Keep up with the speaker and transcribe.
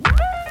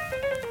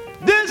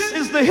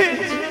a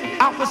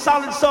hit after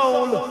Solid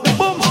Soul.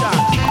 Boom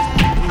shot.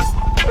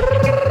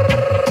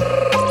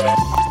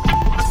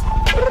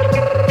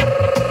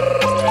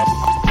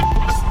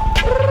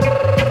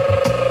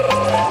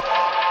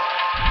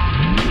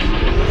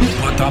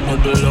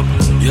 Bubble up,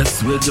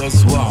 yes, we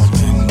just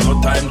warming.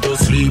 No time to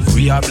sleep,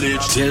 we are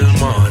bleach till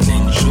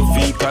morning.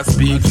 Shufika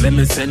speak, let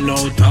me send out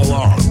a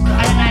warning.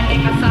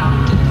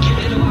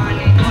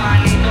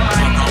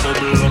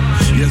 Bubble up,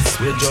 yes,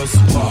 we just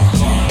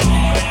warming.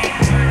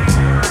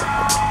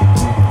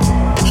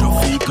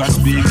 Shufika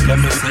speak, let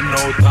me send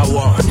out a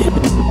warning.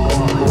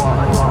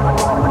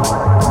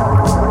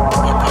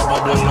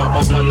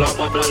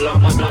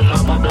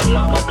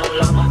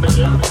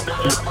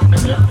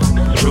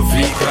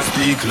 Shufika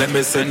speak, let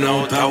me send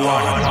out a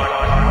warning.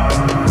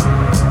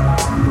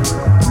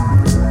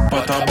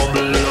 But a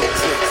bubble up,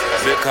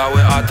 because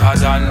we hotter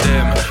than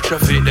them.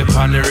 Shufik the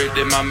pan the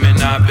rhythm and me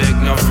not beg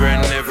no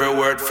friend. Every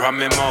word from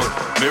me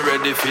mouth, me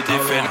ready for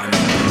defend.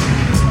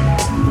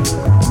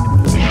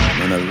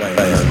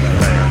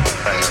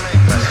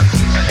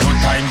 No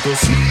time to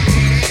sleep.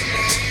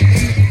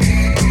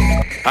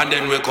 And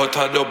then we cut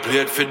out the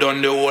plate for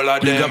done the whole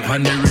of them. Big up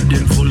on the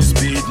rhythm full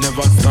speed,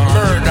 never stop.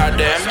 Murder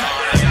them.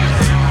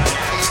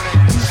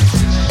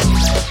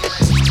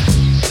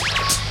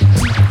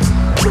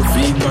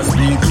 Shufika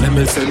speak, let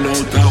me send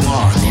out a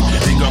warning.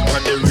 Big up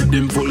on the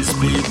rhythm full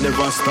speed,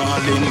 never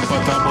stalling.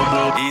 But a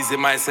bubble. Easy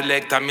my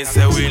selector, me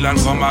say wheel and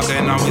come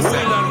again. And we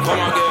say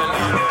come again.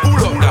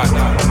 Pull up that.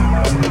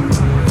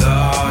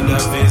 Lord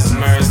of His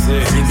mercy.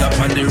 Big up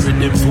on the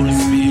rhythm full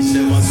speed,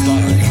 never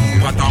stalling.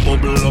 But a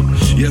bubble up,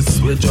 yes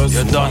we just.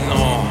 You don't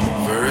know,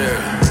 for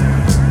real.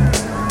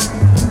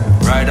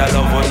 Ride a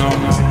love or no.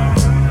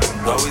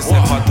 But we say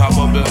but a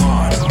bubble.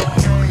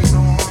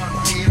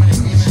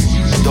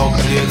 Dog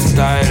plate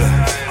style,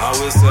 how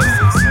we say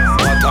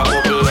but a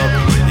bubble up,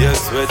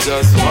 yes we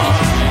just want.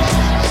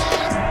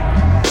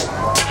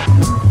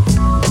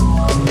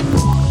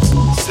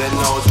 Send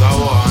out a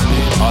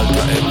warning,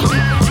 Alter Echo,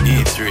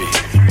 E3.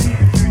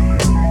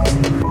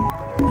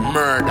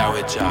 Murder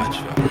we charge,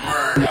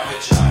 murder we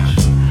charge.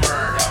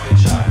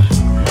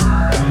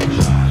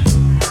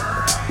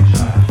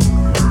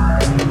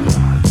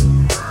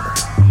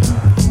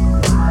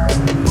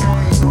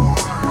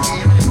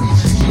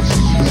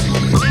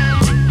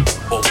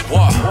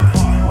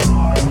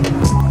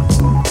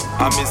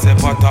 I miss a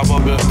pot of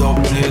bubble, dub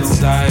plate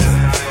style.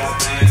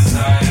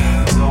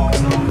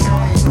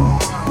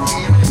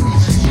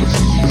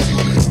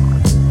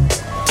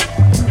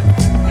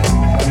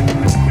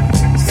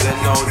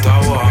 Send out a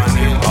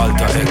warning,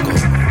 Alter Echo,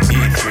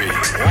 E3.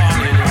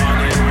 Warning,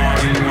 warning,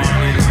 warning,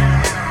 warning.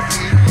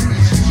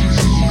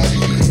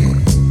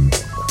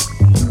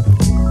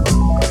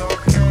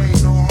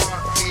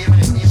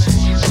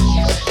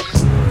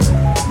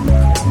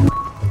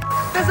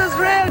 This is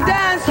real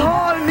dance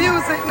hall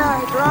music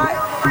night, right?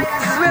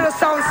 This is where the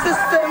sound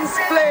systems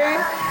play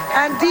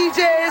and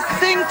DJs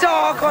sing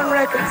talk on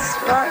records,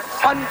 right?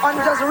 On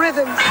just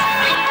rhythms.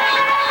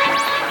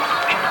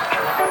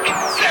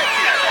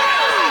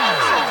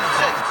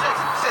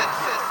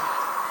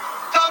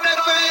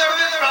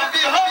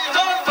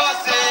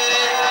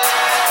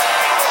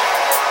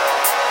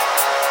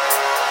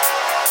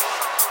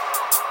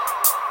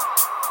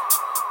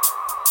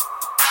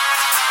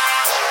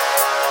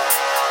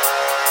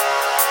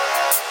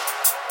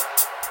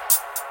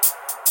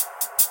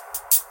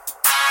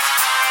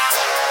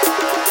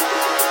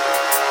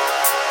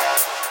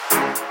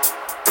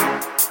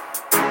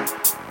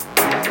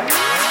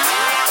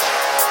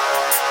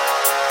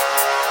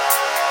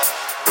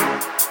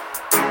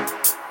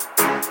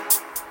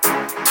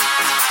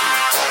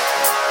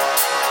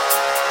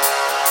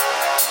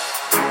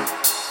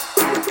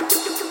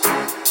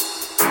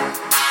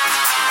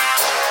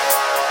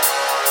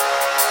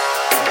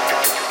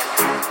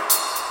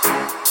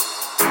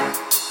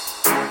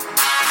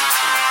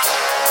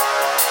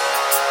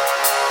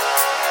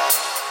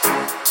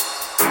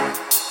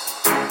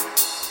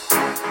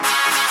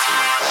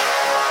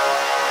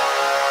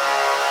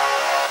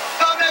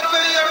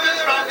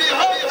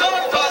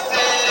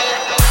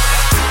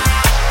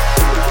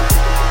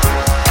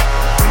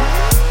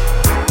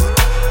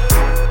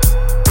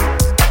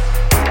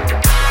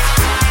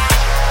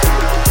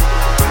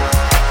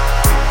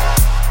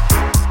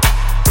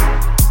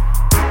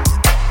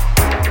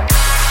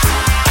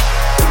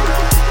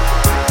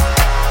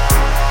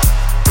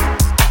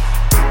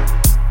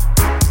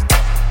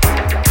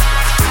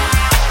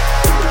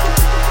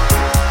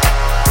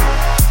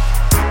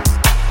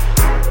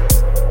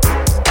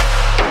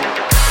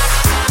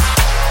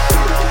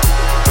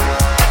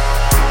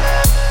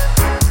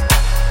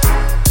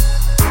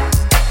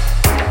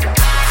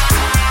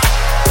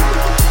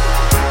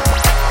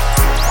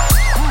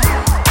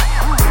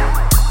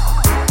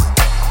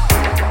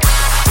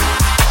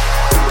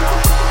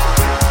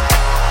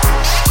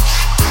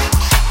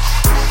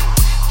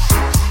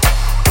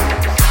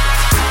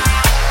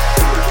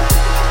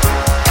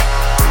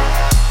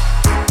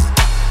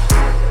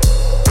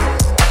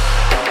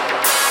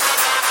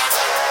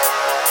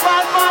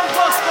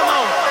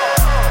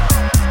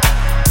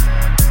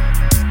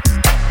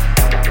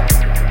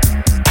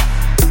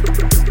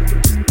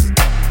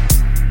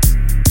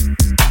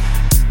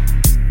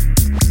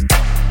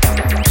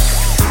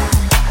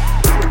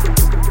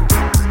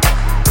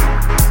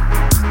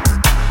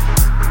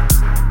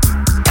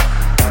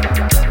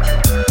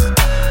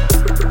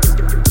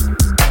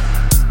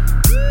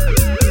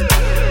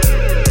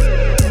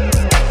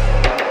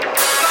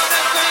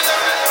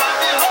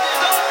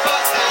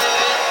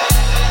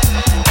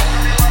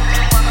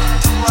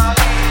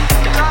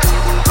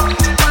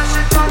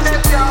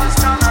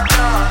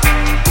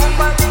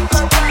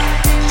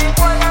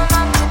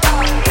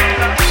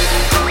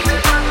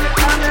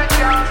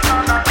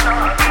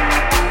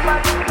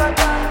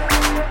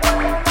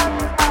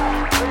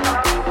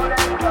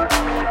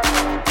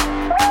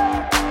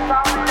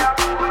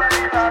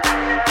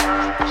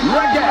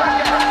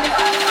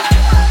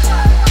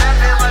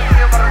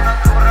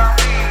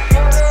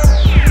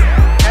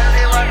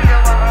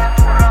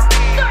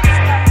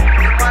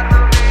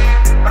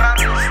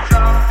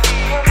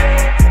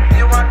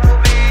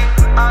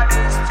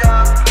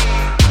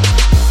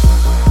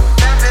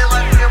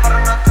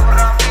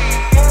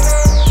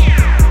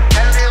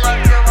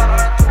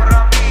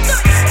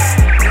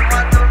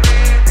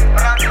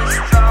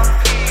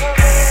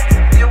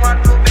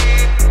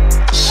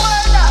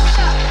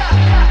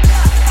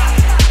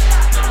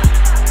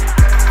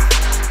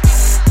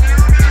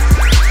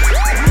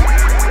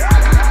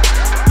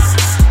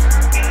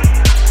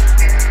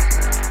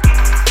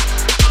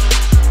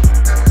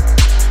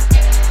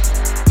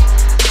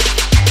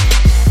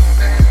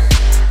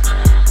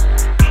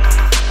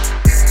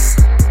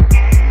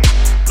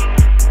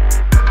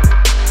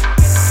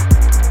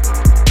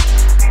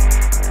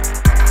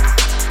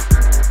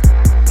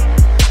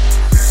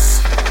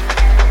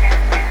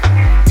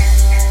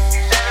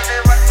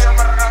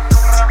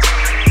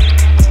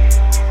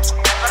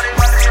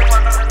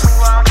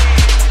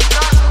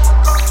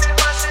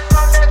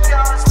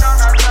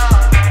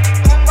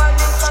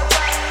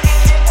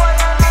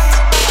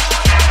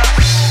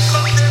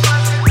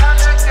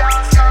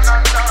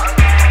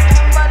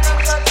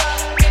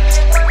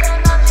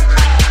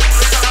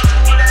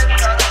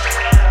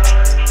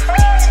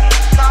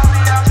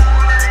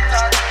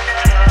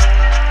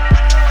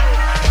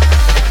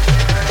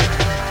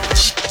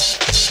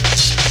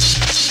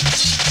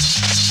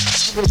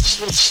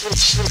 Bigging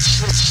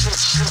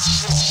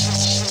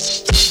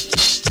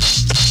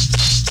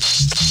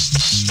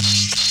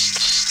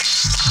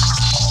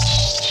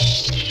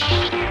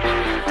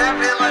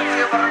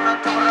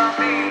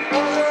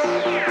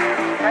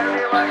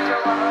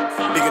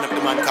up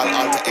the man called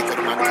Alter Echo,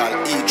 the man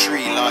called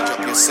E3, large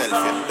up yourself,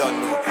 you don't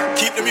know.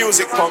 Keep the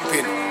music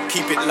pumping,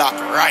 keep it locked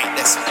right,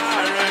 that's it.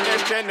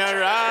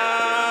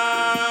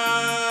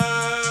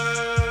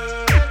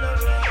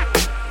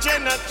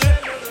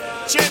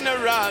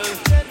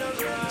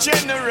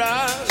 General,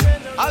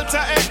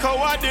 Alter Echo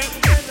what it,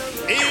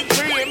 E3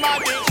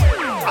 mad it,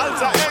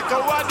 Alter Echo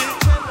what it,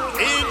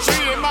 E3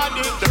 mad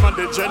it, them are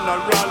the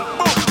general.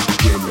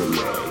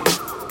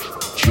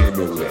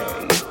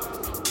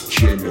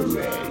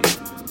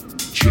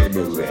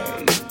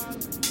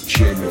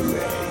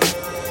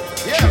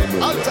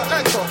 Yeah, Alter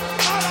Echo,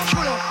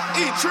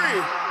 E3.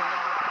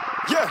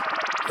 Yeah,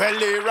 well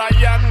here I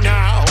am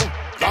now,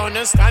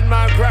 gonna stand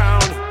my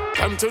ground.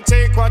 Come to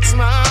take what's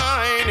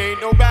mine, ain't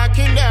no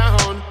backing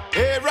down.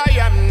 Here I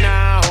am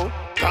now,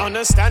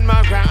 gonna stand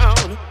my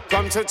ground.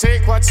 Come to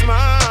take what's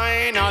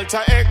mine.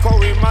 Alter Echo,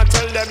 him I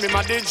tell them him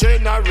a the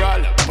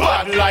general.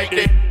 Bad like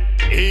it,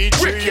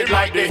 wicked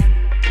like it,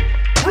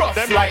 rough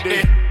them like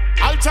it.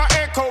 Alter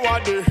Echo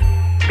are the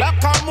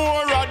black and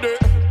more are the.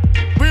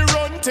 We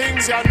run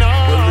things you know.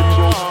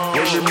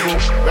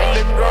 Well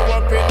him grow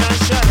up in a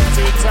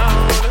shanty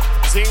town.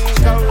 Sing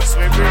house,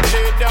 we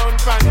lay down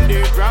on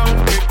the ground.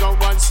 We go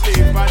and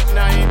sleep at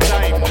night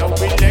time. No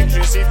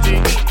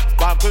electricity,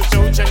 buckle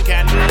touch and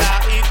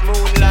candlelight.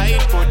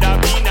 Moonlight, could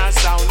have been a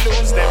sound,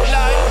 lose them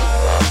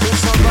life. To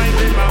survive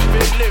them and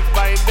we live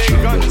by the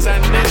guns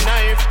and the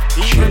knife.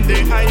 Even the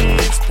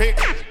ice pick.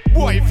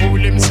 Boy fool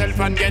himself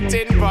and get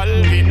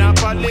involved in a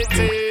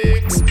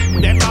politics.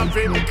 Them have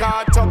him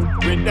caught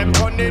up with them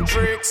funny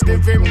tricks.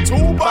 Give him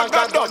 2 bag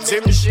of dots,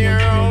 him share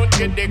out,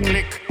 get the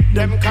click.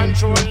 Them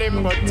control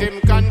him, but him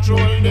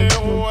control the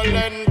whole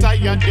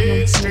entire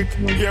district.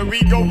 Here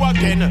we go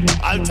again.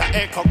 Alter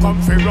Echo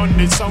come fi run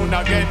the sound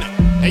again.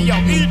 Hey yo,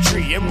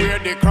 E3, him wear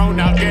the crown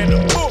again.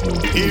 Oh,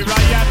 here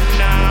I am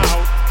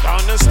now,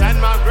 gonna stand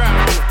my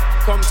ground.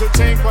 Come to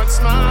take what's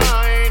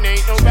mine,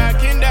 ain't no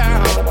backing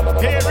down.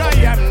 Here I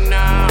am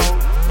now,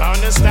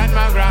 gonna stand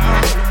my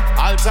ground.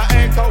 Alter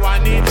Echo, I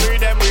need 3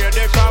 them wear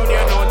the crown,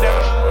 you know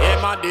them.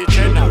 Him a the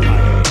general.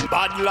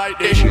 Bad like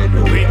this,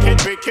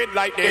 wicked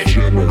like this.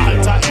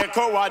 Alter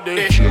Echo are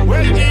this.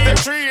 Well,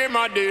 E3 him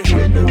are this.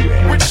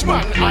 Which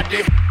man are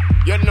this?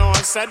 You know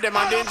I said them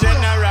are the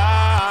general.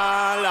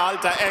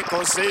 Alter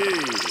Echo say,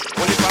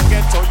 well if I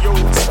get to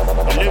youth,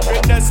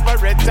 living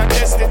desperate and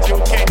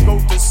destitute, can't go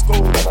to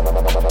school.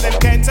 Them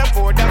can't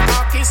afford a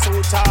khaki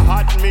suit, a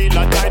hot meal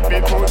at night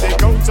before they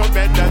go to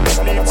bed and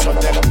sleep. So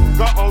them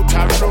go out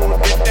a road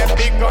with them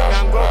big gun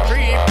and go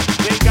creep.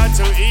 They got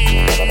to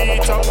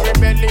eat, hungry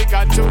belly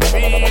got to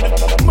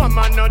feed.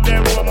 Mama know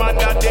them woman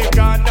that they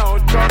gone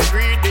out, go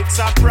greed, it's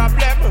a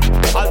problem.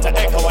 Alter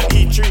Echo and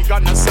E3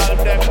 gonna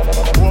solve them.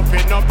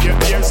 Open up your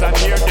ears and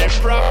hear the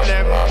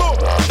problem.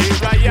 Here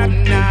I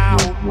am now,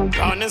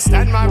 gonna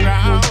stand my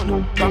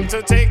ground. Come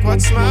to take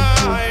what's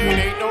mine,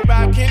 ain't no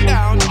backing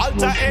down.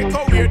 Alter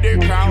Echo wear the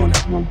crown,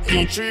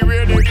 E3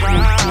 wear the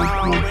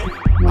crown.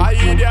 I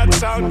hear that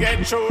sound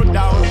get thrown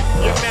down.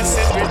 You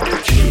messing with the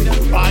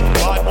kid. Bad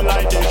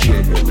like this,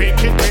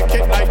 wicked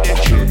like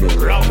this,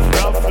 rough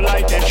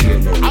like this.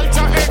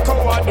 Alter Echo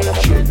are the,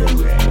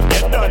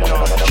 you don't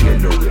know.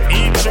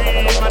 E3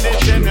 man the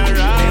general.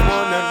 They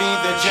wanna be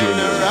the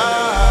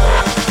general.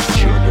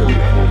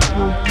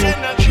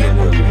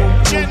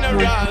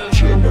 General.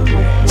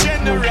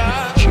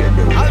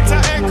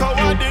 Alter Echo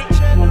are the,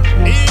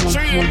 E3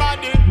 man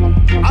the.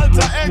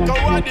 Alter Echo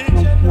are the,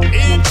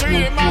 E3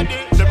 man the.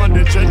 Them are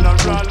the general.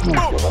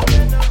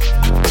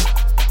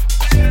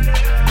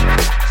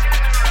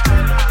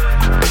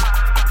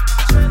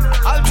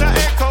 Alter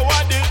Echo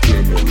are the,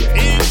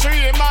 E3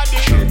 man the.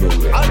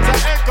 Alter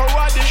Echo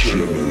are the.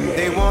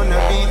 They wanna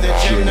be the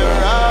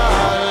general.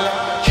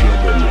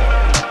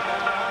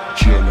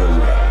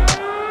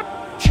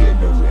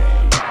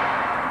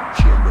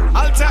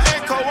 Alter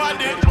Echo are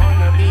the,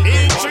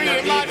 E3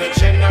 man the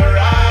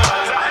general.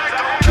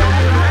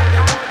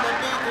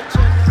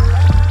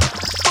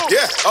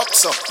 Yeah, up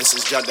so, this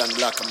is Jordan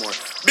Blackamore.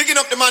 Bigging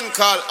up the man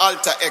called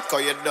Alter Echo,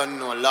 you don't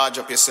know, large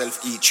up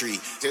yourself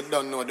E3. You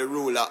don't know the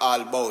ruler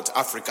all about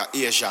Africa,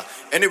 Asia.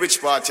 Any which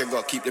part you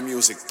go, keep the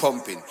music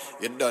pumping.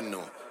 You don't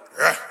know.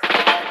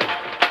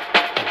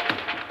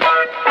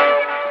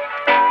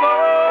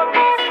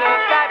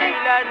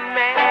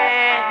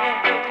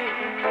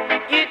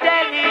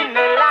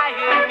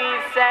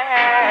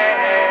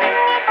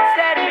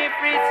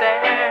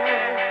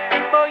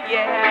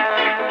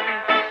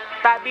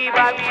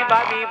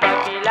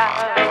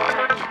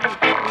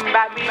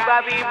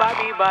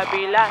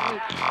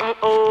 Babylon,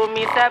 oh,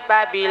 Mr.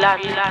 Babylon.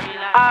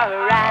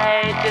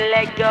 Alright,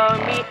 let go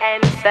me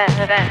answer.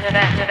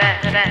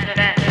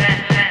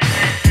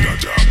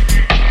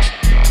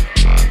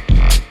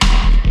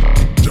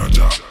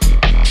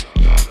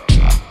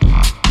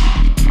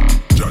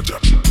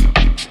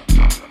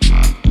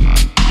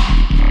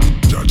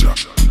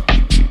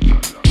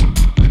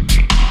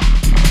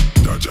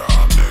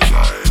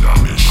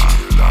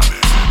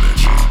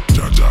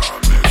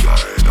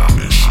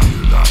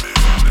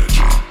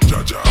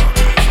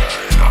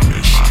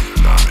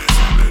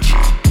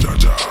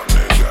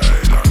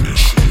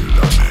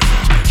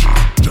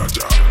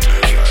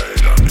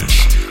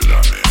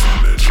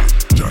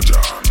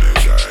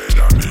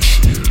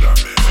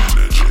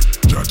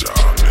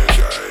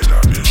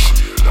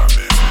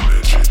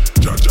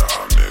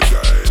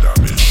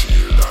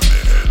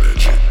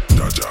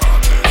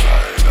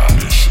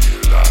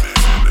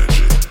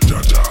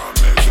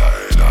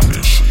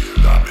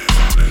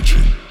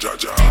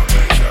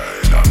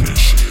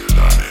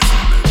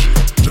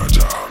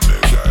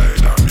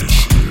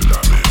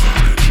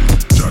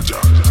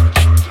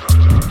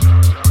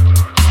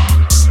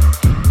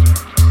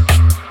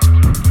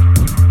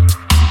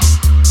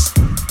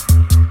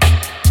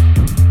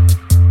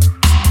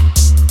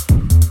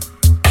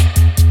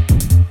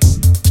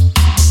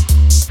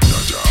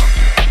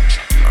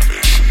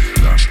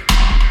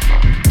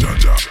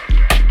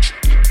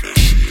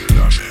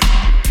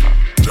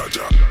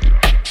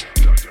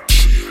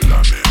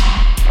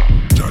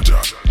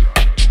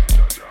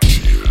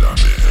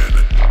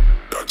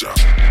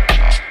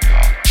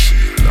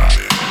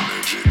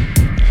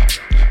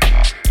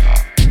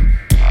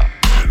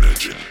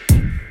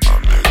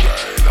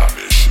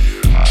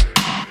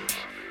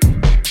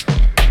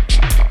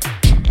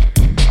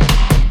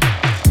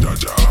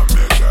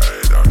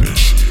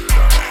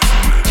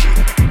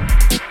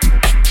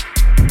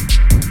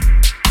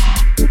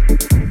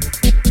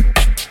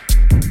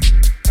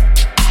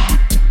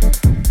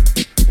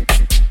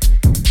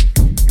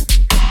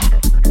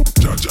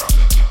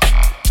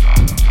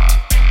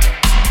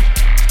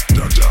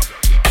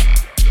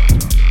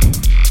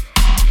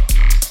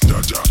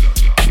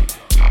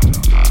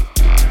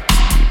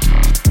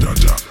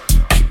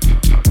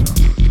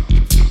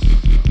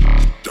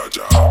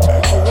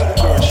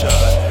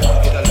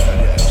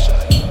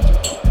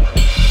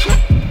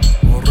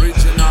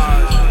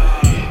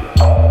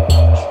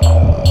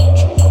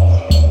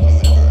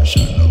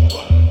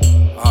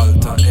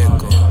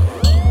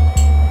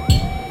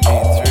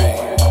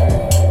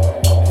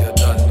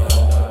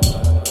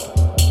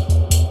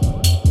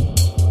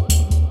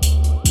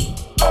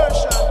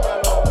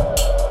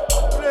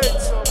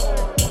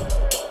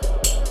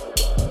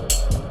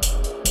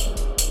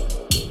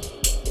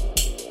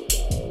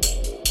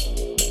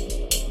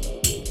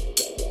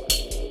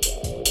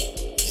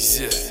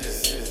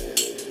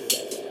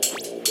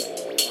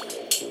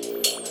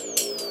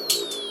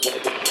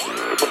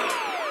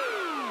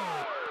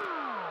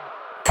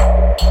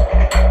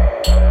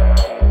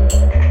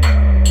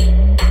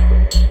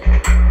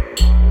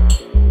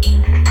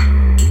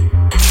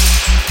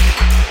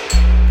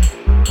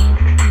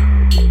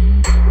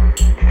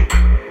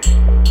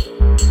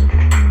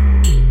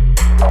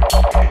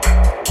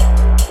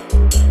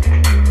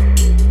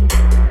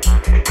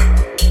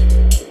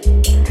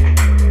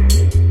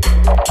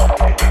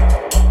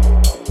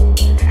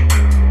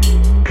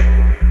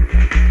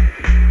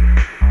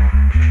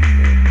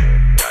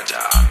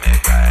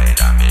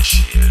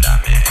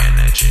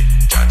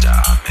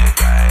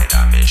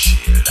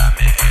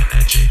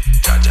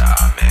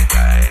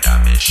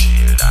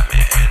 shield and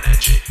me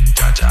energy.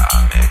 Jaja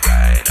me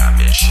guide and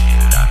me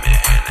shield and me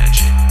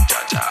energy.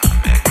 Jaja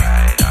me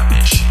guide and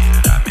me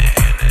shield and me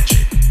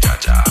energy.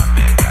 Jaja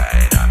me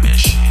guide and me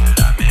shield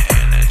and me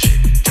energy.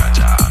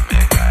 Jaja me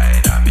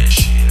guide and me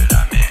shield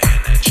and me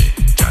energy.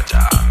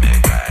 Jaja me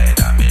guide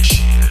and me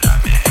shield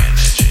and me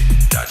energy.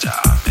 Jaja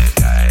me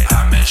guide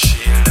and me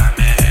shield and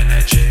me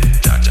energy.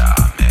 Jaja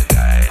me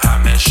guide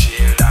and me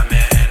shield and me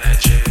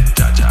energy.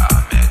 Jaja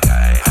me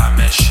guide and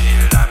me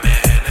shield and me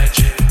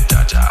energy.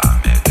 Jaja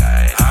me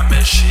guide and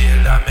me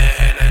shield and me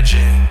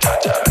energy.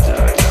 Jaja.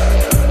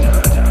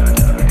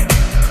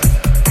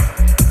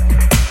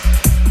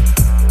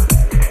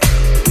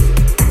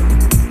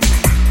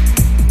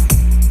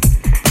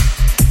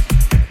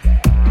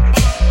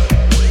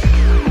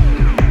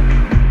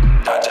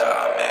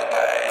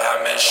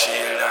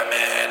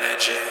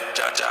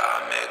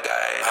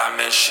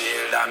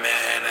 Shield and me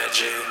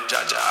energy,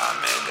 Jaja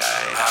me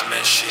guide. I'm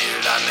a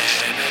shield and me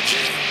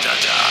energy,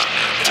 Jaja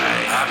me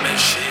guide. I'm a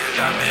shield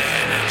and me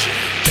energy.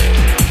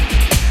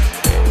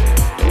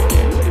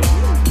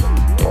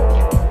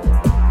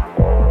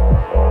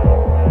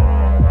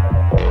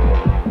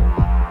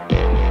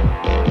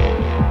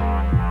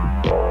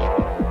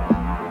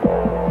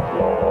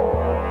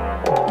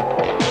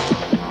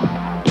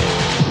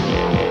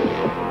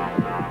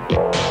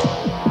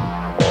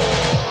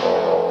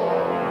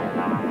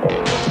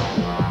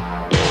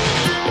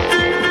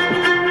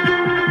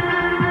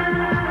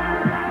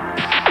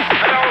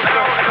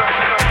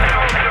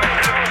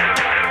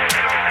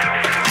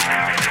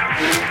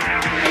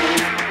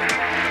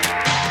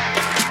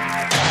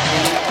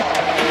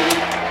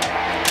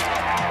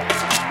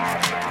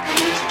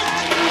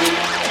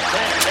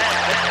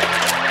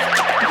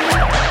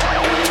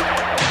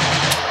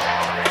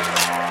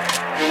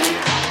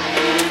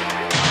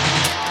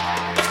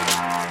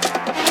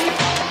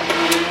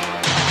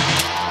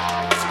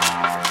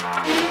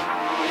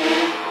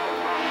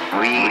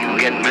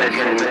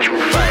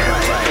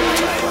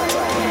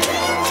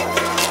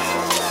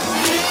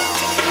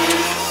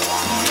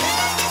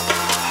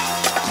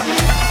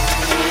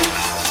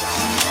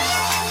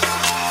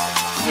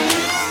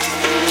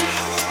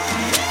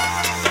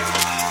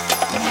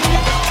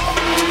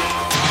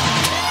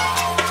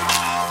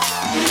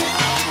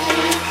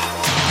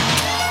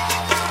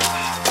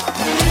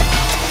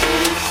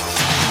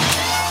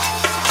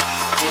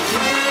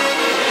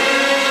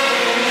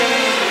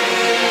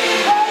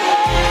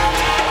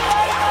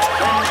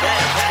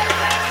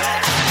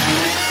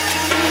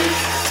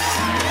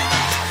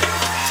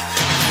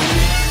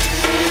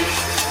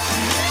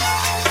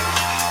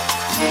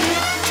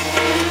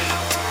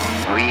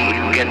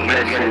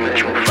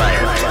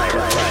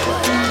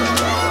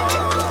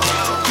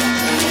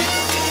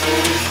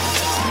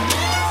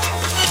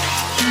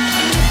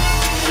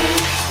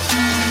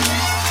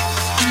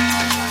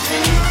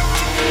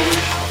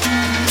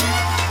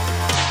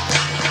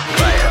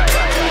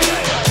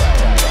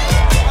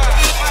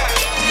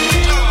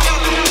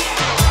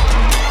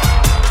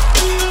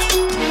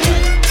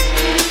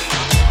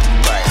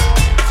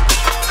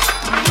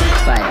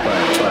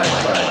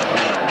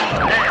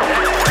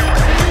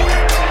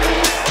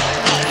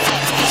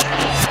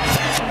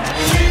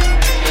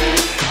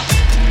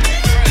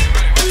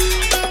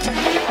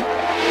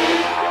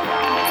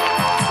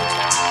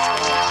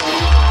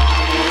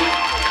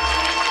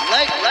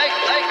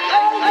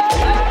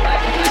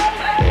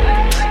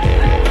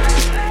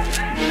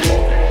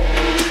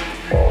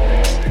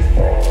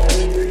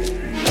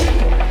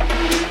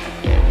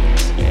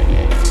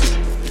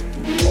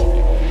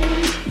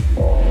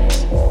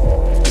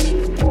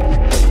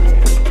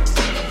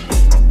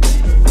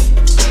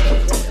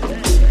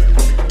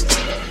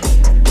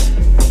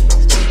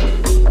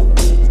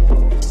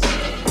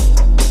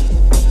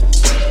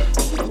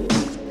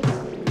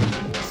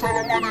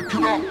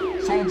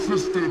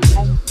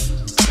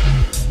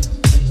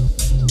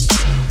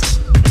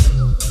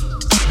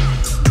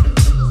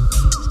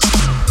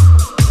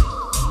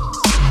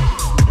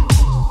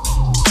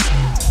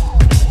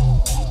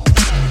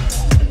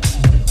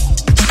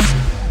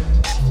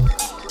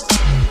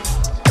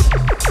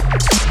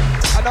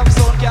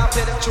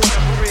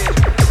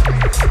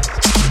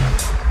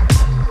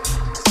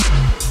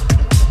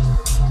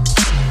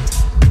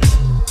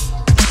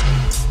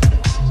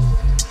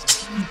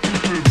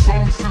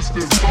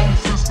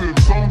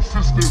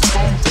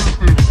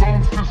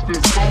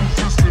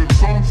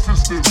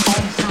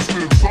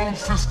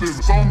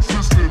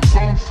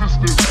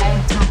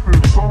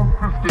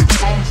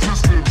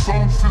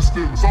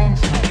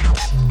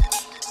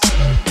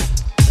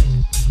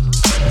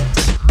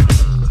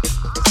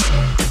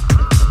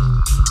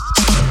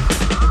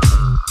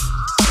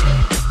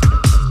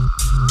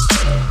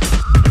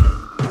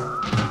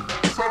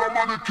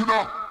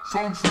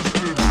 Sound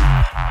system.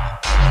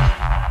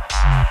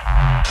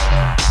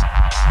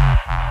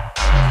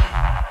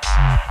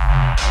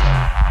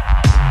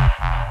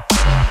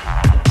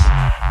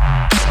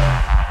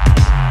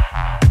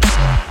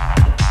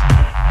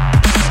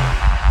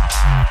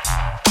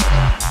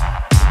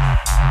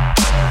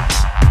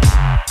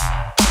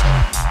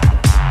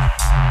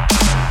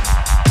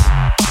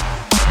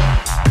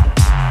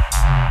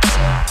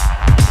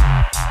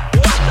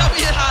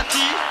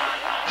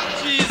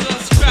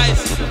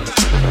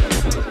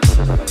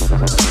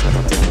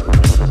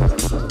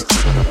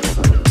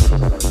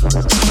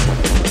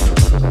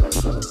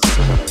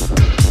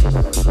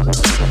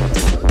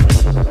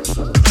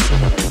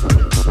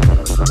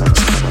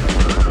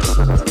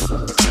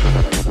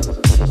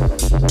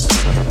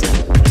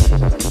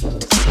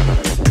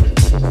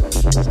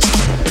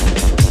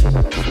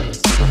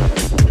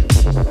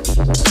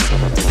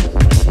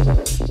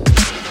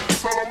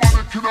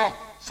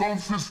 Sound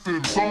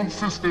system, sound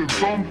system,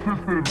 sound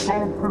system,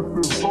 sound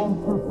system, sound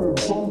system,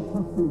 sound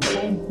system,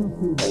 sound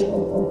system.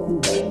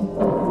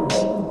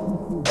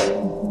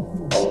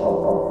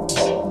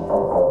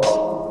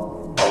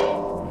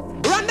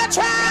 Run the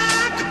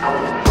track!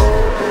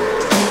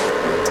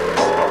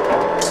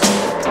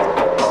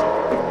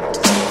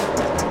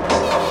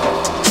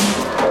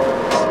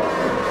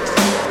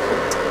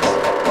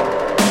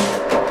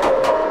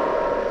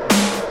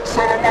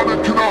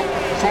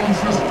 Sound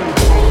system.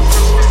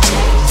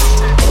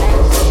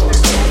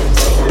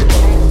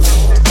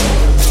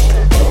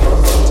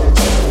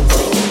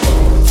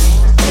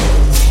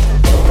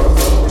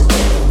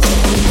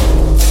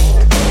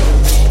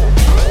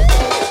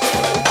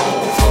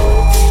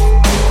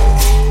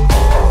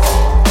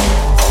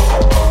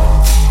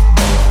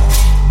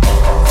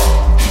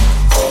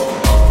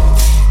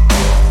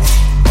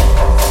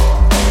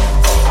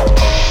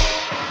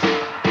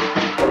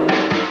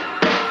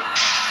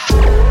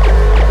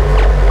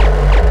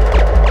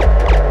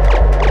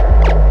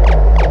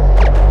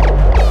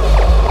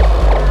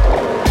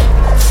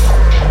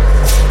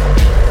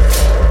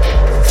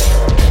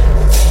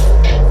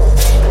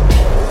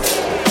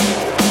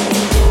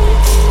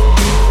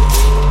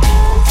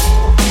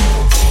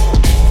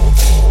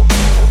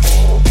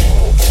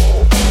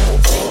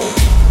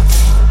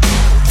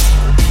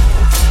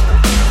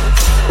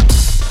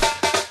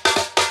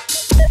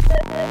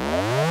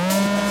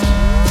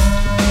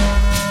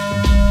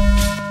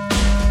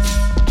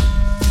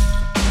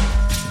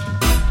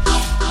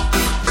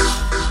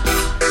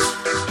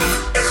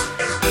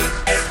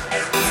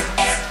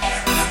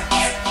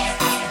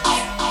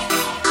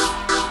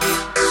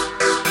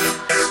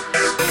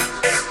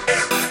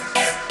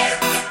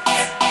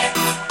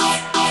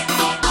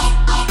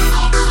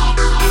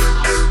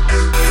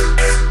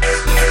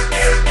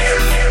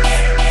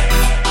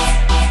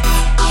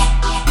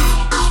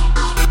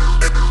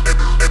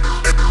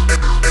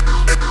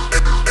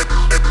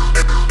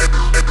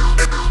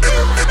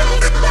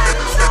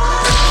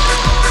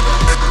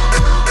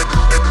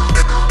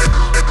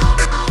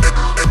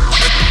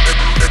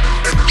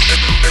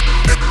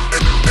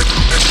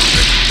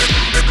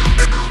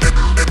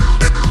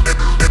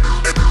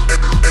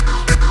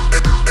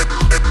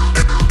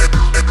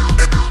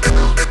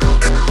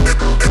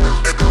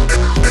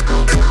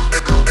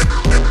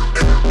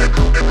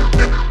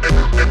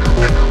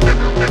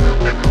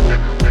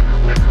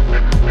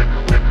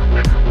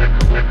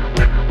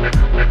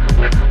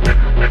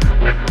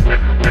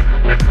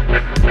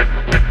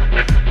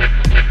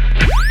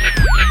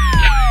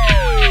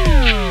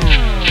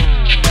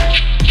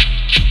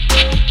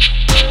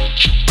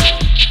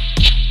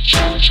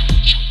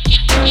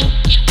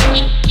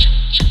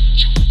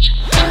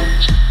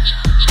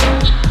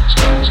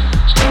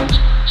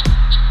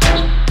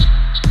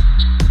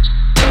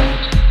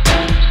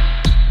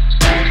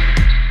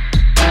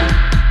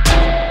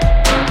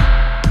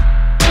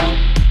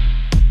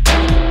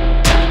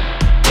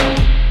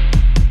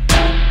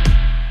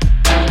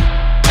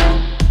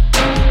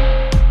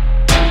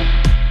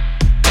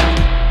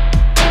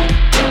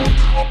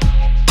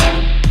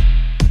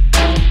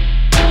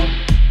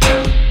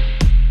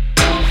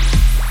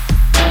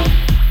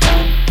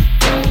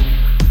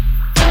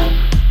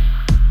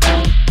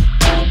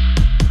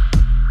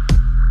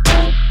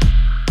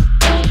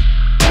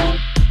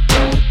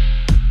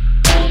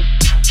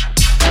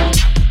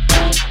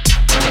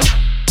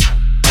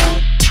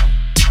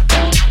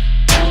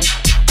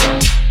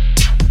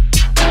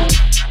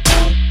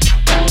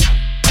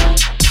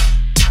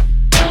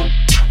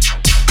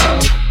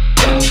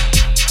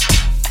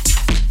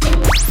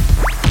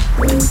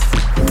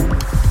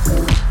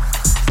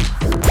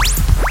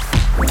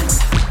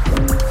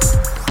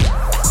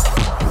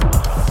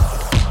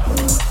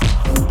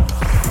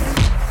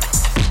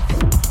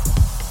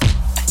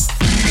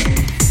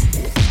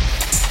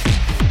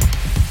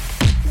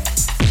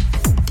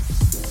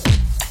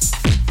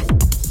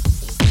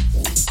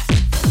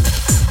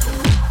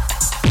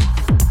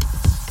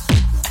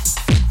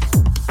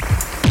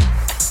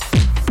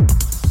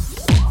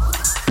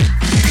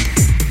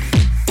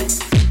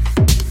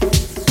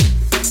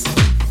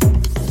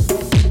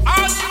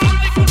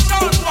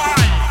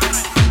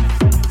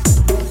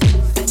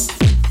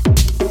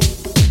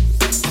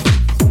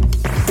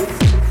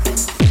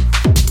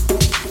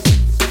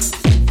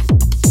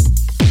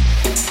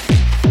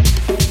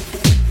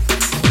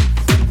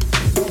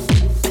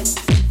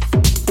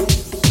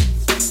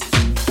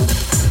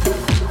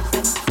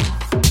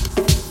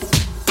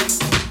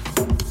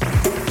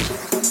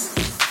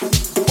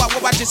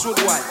 this road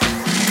boy.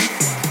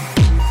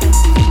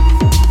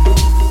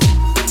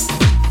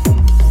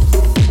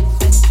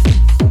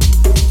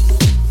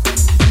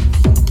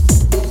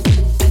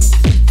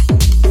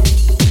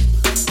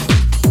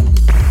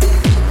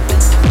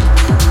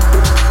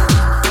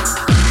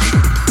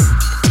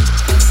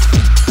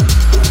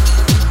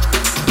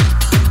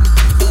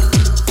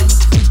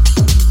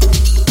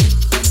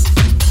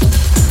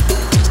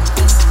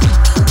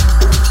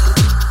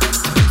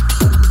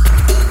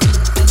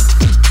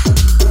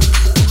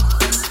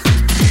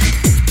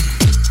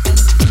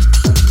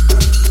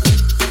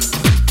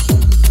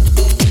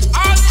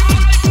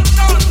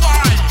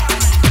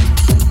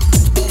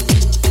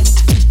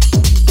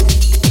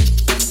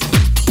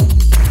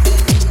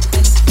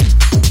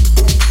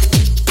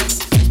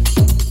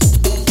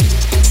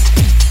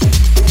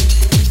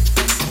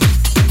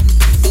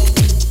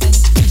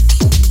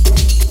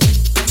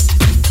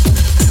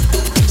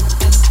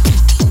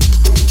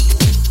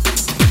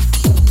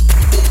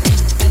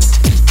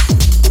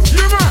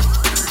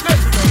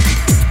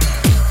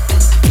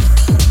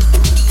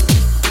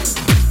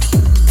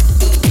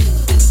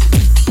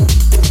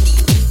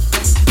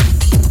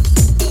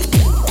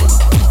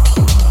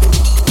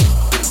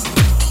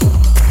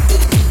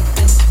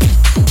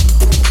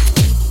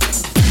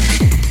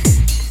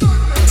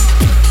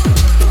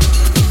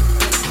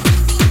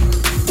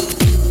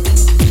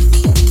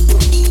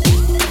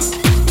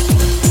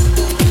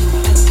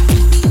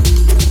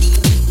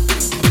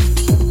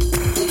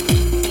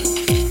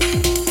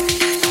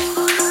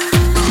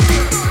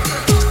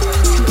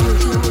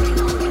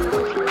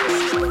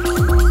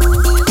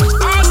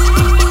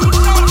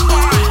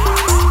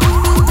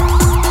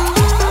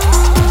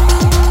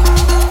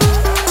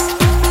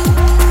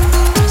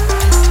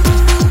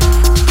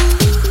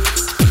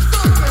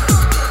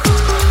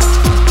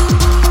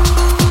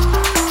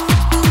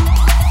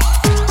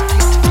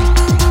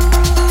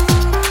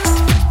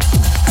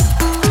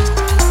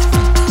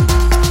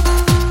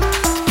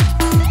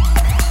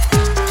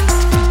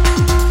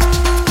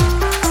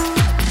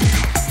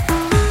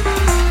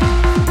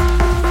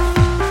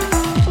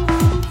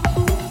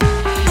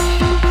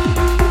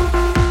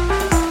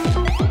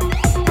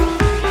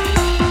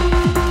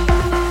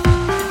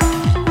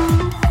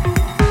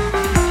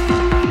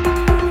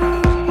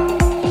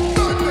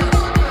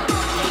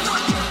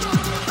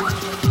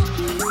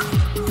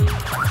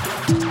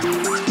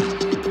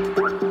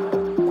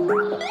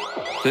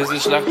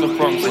 Schlacht of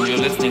Bronx and you're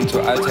listening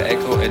to Alter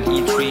Echo and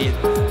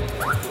E3.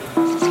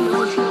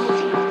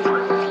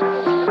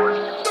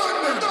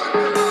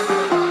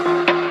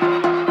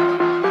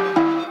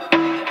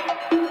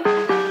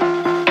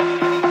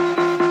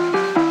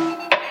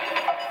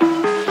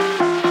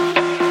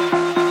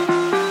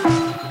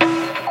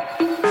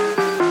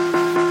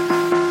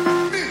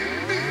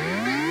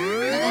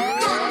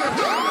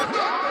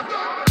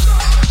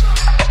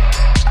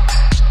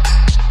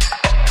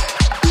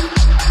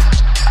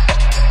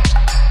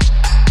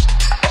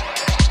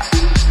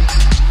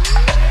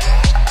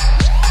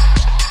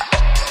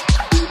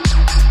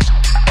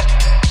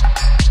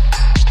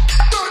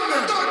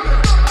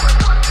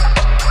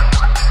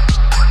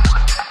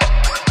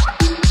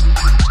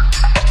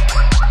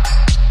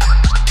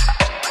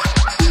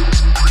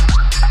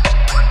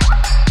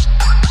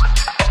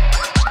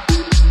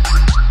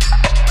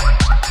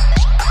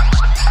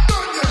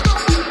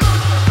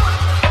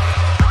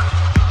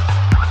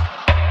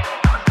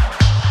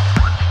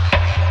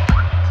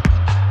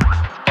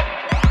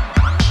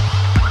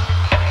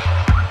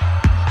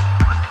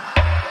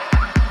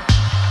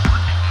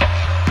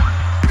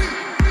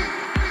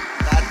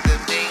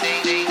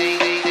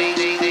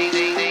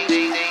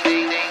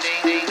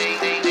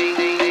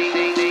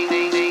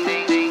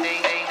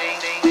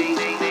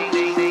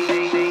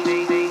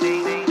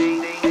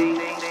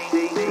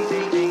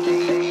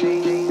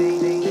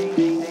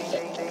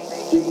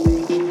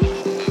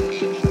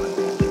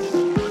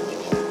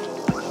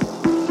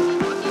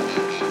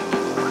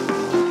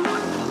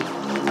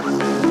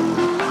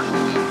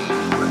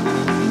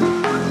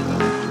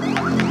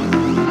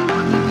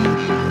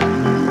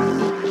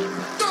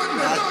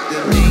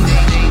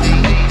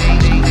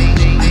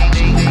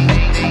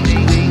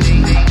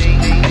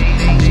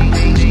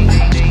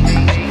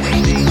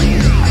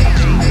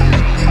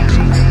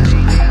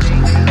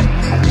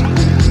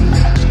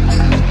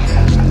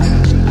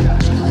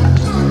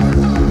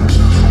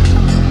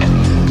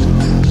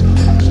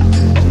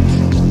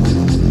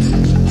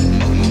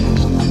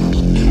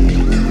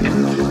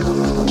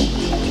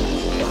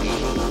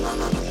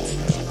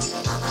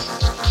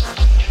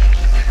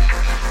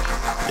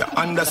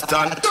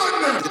 Understand?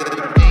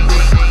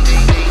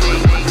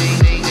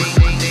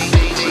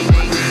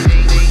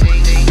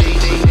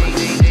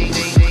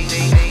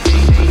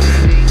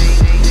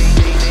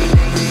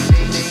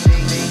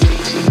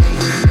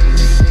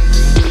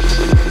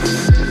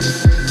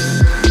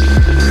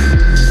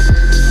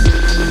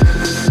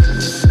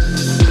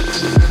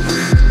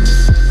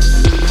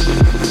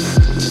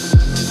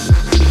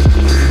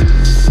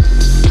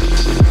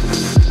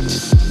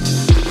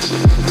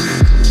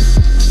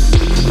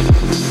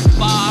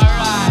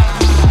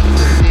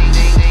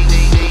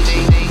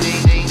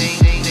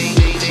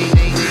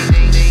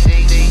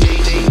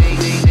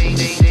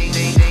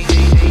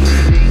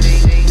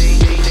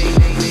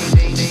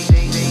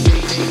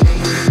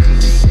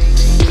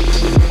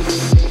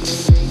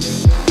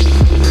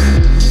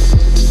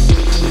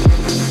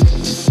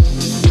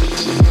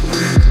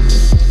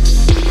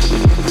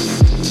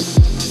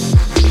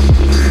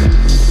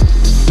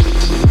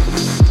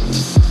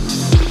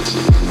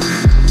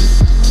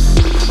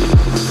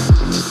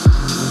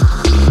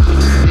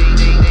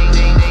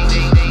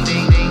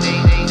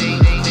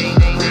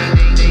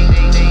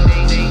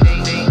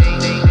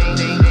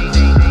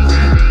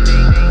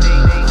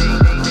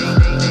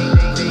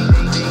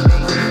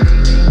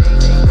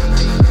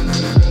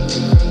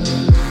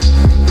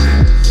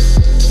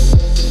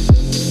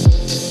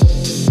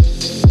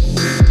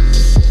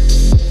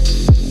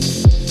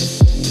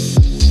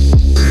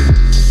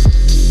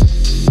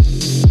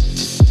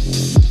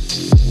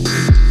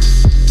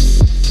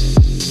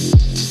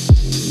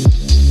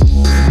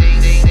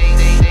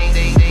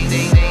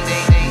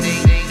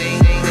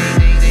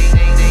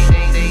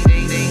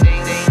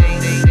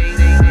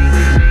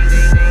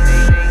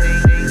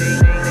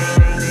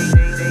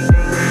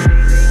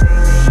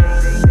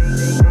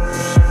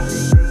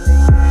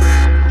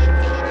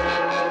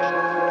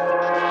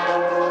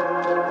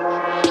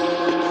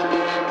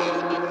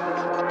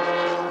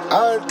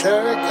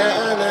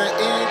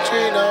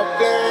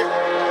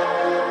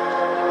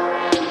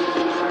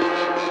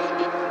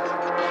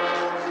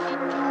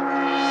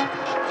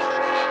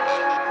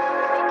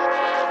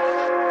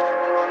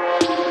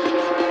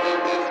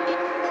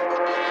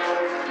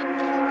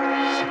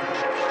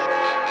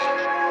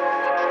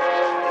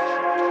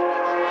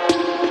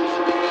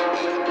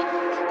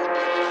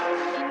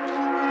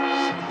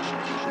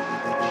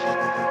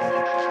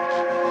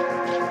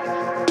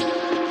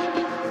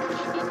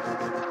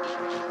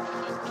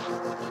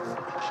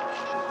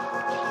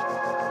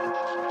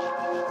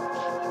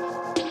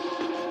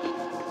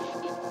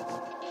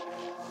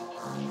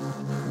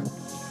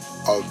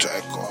 Alter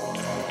Echo,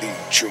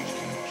 E3.